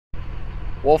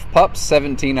Wolf Pup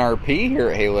 17RP here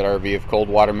at Haylett RV of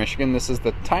Coldwater, Michigan. This is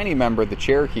the tiny member of the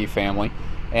Cherokee family,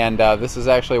 and this is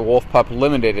actually a Wolf Pup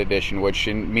Limited Edition, which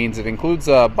means it includes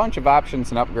a bunch of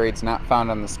options and upgrades not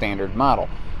found on the standard model,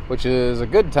 which is a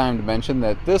good time to mention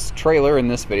that this trailer in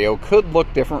this video could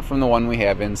look different from the one we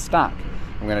have in stock.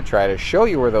 I'm going to try to show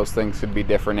you where those things could be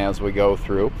different as we go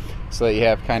through, so that you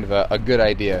have kind of a good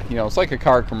idea. You know, it's like a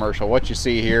car commercial. What you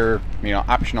see here, you know,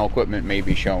 optional equipment may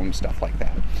be shown, stuff like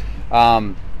that.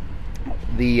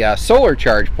 The solar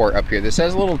charge port up here, this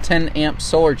has a little 10 amp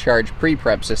solar charge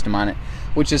pre-prep system on it,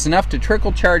 which is enough to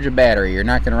trickle charge a battery. You're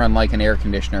not going to run like an air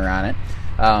conditioner on it.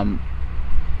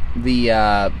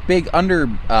 The big under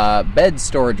bed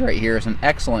storage right here is an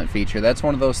excellent feature. That's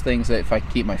one of those things that, if I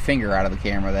can keep my finger out of the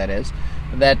camera, that is,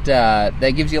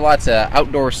 that gives you lots of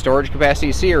outdoor storage capacity.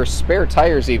 You see your spare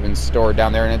tires even stored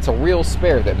down there, and it's a real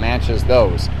spare that matches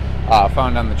those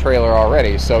found on the trailer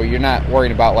already, so you're not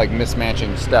worried about like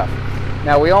mismatching stuff.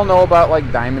 Now, we all know about like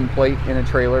diamond plate in a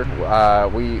trailer.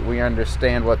 We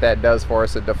understand what that does for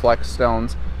us. It deflects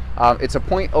stones. It's a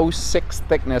 0.06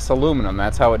 thickness aluminum.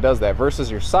 That's how it does that,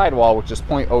 versus your sidewall, which is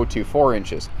 0.024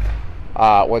 inches.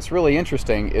 What's really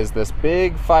interesting is this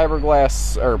big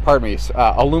fiberglass, or pardon me,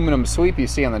 aluminum sweep you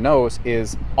see on the nose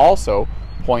is also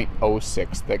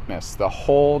 0.06 thickness. The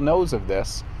whole nose of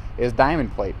this is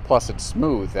diamond plate, plus it's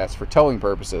smooth. That's for towing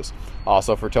purposes.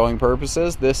 Also for towing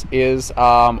purposes, this is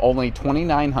only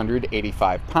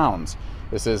 2,985 pounds.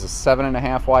 This is a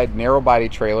 7.5 wide narrow body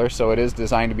trailer, so it is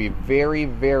designed to be very,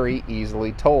 very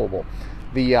easily towable.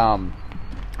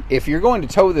 If you're going to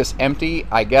tow this empty,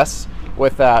 I guess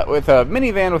with a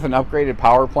minivan with an upgraded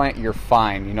power plant, you're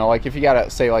fine. You know, like if you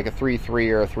got say like a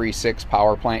 3.3 or a 3.6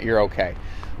 power plant, you're okay.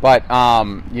 But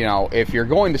you know, if you're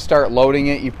going to start loading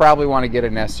it, you probably want to get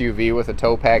an SUV with a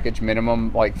tow package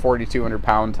minimum, like 4,200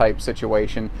 pound type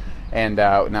situation. And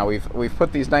now we've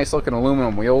put these nice looking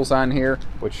aluminum wheels on here,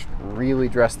 which really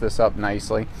dress this up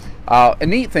nicely. A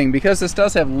neat thing, because this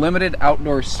does have limited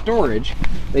outdoor storage,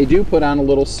 they do put on a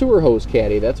little sewer hose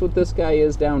caddy. That's what this guy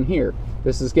is down here.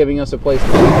 This is giving us a place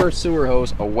to keep our sewer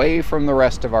hose away from the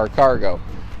rest of our cargo.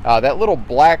 That little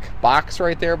black box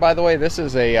right there, by the way, this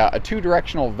is a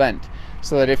two-directional vent,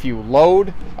 so that if you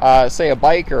load, say, a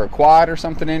bike or a quad or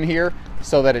something in here,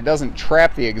 so that it doesn't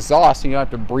trap the exhaust and you don't have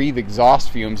to breathe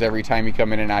exhaust fumes every time you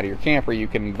come in and out of your camper, you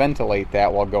can ventilate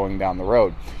that while going down the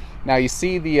road. Now, you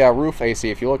see the roof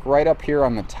AC. If you look right up here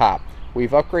on the top,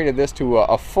 we've upgraded this to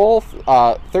a full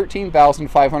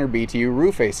 13,500 BTU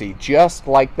roof AC, just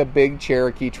like the big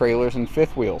Cherokee trailers and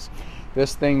fifth wheels.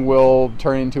 This thing will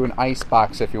turn into an ice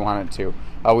box if you want it to.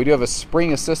 We do have a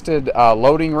spring-assisted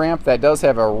loading ramp that does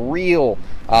have a real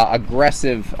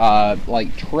aggressive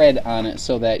like tread on it,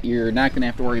 so that you're not going to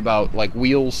have to worry about like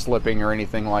wheels slipping or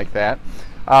anything like that.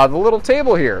 The little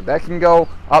table here, that can go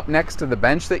up next to the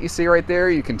bench that you see right there.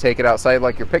 You can take it outside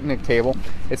like your picnic table.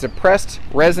 It's a pressed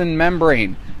resin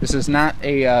membrane. This is not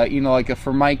a you know, like a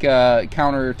Formica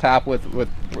countertop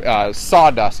with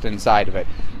sawdust inside of it.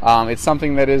 It's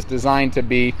something that is designed to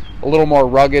be a little more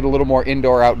rugged, a little more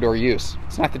indoor-outdoor use.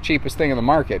 It's not the cheapest thing in the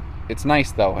market. It's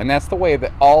nice though, and that's the way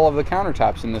that all of the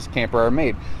countertops in this camper are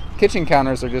made. Kitchen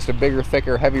counters are just a bigger,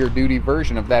 thicker, heavier duty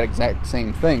version of that exact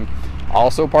same thing.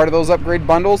 Also part of those upgrade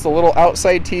bundles, the little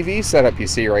outside TV setup you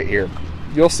see right here.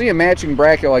 You'll see a matching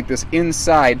bracket like this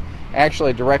inside,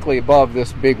 actually directly above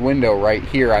this big window right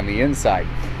here on the inside.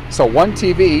 So one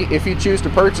TV, if you choose to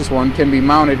purchase one, can be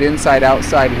mounted inside,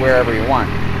 outside, wherever you want.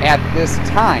 At this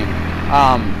time,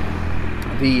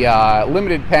 the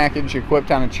limited package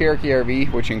equipped on a Cherokee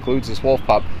RV, which includes this Wolf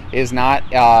Pup, is not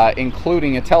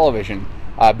including a television.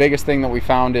 Biggest thing that we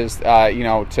found is, you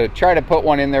know, to try to put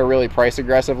one in there really price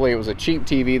aggressively. It was a cheap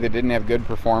TV that didn't have good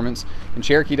performance, and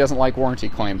Cherokee doesn't like warranty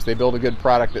claims. They build a good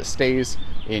product that stays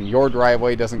in your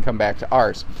driveway, doesn't come back to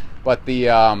ours. But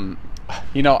the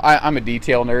you know, I'm a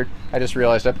detail nerd. I just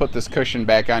realized I put this cushion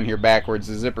back on here backwards.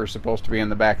 The zipper's supposed to be in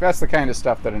the back. That's the kind of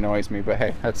stuff that annoys me, but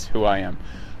hey, that's who I am.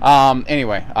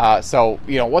 Anyway, so,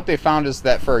 you know, what they found is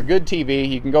that for a good TV,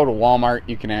 you can go to Walmart.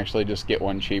 You can actually just get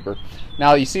one cheaper.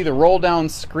 Now, you see the roll-down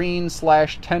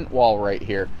screen/tent wall right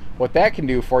here. What that can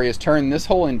do for you is turn this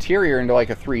whole interior into like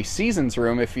a Three Seasons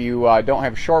room if you don't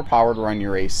have shore power to run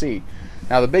your AC.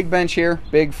 Now, the big bench here,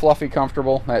 big, fluffy,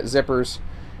 comfortable. That zipper's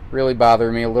really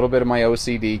bothering me. A little bit of my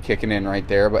OCD kicking in right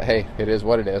there, but hey, it is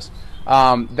what it is.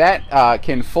 That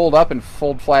can fold up and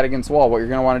fold flat against the wall. What you're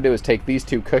going to want to do is take these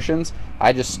two cushions.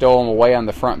 I just stow them away on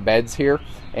the front beds here,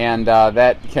 and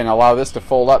that can allow this to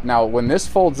fold up. Now, when this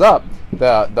folds up,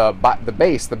 the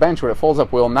base, the bench, when it folds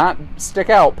up, will not stick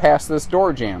out past this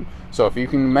door jamb. So if you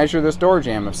can measure this door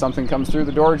jamb, if something comes through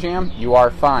the door jamb, you are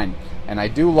fine. And I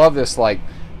do love this like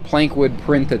plank wood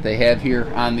print that they have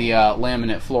here on the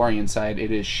laminate flooring inside.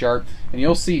 It is sharp, and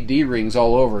you'll see D-rings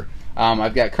all over.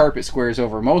 I've got carpet squares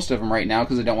over most of them right now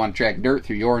because I don't want to track dirt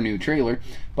through your new trailer.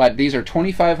 But these are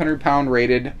 2,500 pound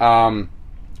rated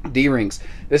D-rings.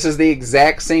 This is the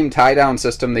exact same tie-down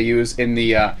system they use in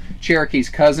the Cherokee's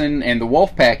Cousin and the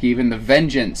Wolfpack, even the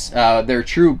Vengeance. They're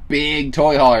true big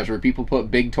toy haulers where people put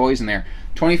big toys in there.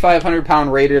 2,500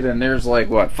 pound rated, and there's like,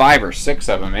 what, 5 or 6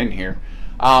 of them in here.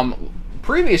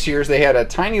 Previous years they had a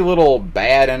tiny little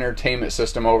bad entertainment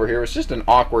system over here. It was just an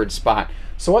awkward spot.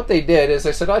 So what they did is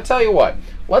they said, I'll tell you what,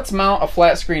 let's mount a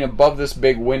flat screen above this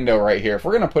big window right here. If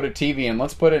we're going to put a TV in,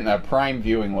 let's put it in a prime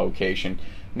viewing location.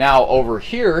 Now over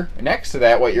here, next to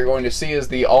that, what you're going to see is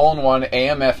the all-in-one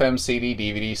AM, FM, CD,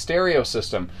 DVD stereo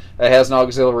system that has an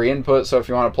auxiliary input, so if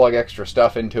you want to plug extra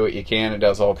stuff into it, you can. It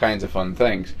does all kinds of fun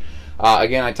things.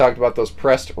 Again, I talked about those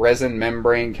pressed resin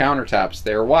membrane countertops.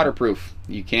 They're waterproof.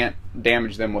 You can't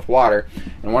damage them with water.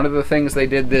 And one of the things they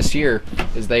did this year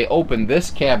is they opened this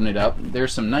cabinet up.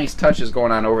 There's some nice touches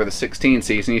going on over the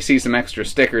 16Cs, and you see some extra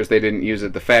stickers they didn't use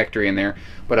at the factory in there,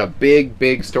 but a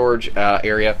big storage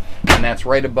area, and that's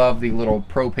right above the little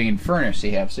propane furnace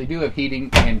you have. So you do have heating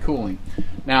and cooling.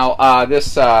 Now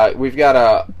we've got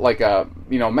a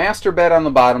master bed on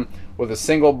the bottom with a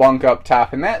single bunk up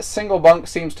top, and that single bunk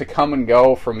seems to come and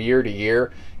go from year to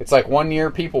year. It's like one year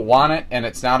people want it and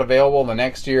it's not available, the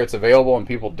next year it's available and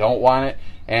people don't want it.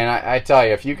 And I tell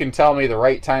you, if you can tell me the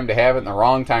right time to have it and the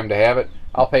wrong time to have it,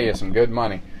 I'll pay you some good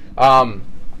money. All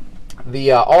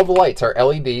the lights are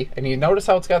LED, and you notice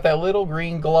how it's got that little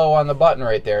green glow on the button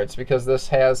right there. It's because this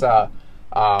has a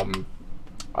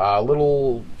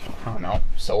little, I don't know,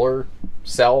 solar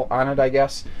cell on it, I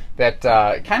guess, that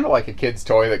kind of like a kid's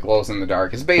toy that glows in the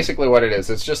dark is basically what it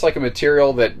is. It's just like a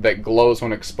material that glows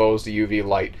when exposed to UV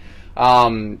light.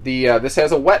 This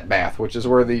has a wet bath, which is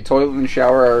where the toilet and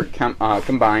shower are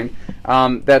combined.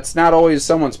 That's not always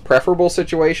someone's preferable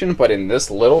situation, but in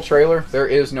this little trailer, there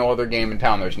is no other game in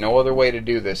town. There's no other way to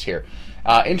do this here.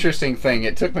 Interesting thing,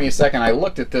 it took me a second. I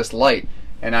looked at this light,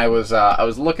 and I was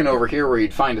looking over here where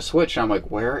you'd find a switch, and I'm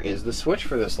like, where is the switch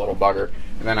for this little bugger?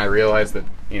 And then I realized that,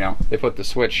 they put the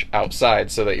switch outside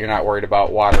so that you're not worried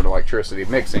about water and electricity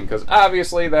mixing, because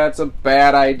obviously that's a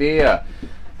bad idea.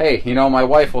 Hey, my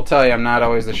wife will tell you I'm not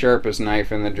always the sharpest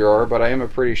knife in the drawer, but I am a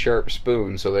pretty sharp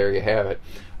spoon, so there you have it.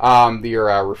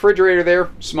 Your refrigerator there,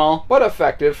 small but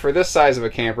effective. For this size of a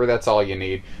camper, that's all you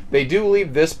need. They do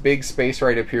leave this big space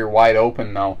right up here wide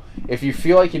open, though. If you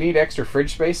feel like you need extra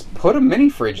fridge space, put a mini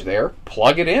fridge there,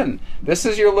 plug it in. This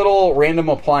is your little random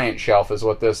appliance shelf is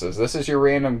what this is. This is your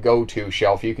random go-to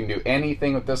shelf. You can do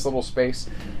anything with this little space.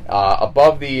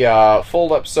 Above the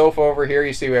fold-up sofa over here,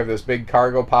 you see we have this big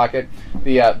cargo pocket.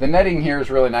 The netting here is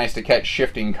really nice to catch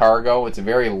shifting cargo. It's a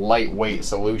very lightweight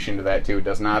solution to that, too. It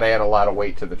does not add a lot of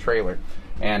weight to the trailer.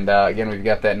 And again, we've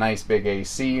got that nice big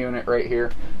AC unit right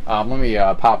here. Let me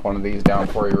pop one of these down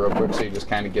for you real quick so you just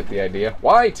kind of get the idea.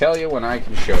 Why tell you when I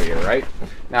can show you, right?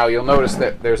 Now you'll notice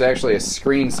that there's actually a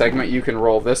screen segment. You can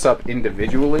roll this up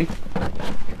individually.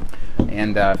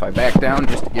 And if I back down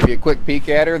just to give you a quick peek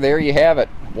at her, there you have it.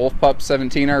 Wolf Pup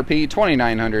 17 RP,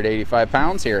 2,985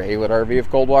 pounds here at Haylett RV of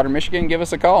Coldwater, Michigan. Give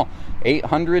us a call,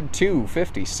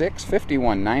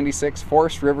 800-256-5196.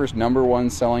 Forest River's #1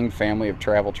 selling family of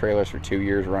travel trailers for 2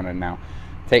 years running now.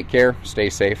 Take care, stay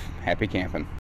safe, happy camping.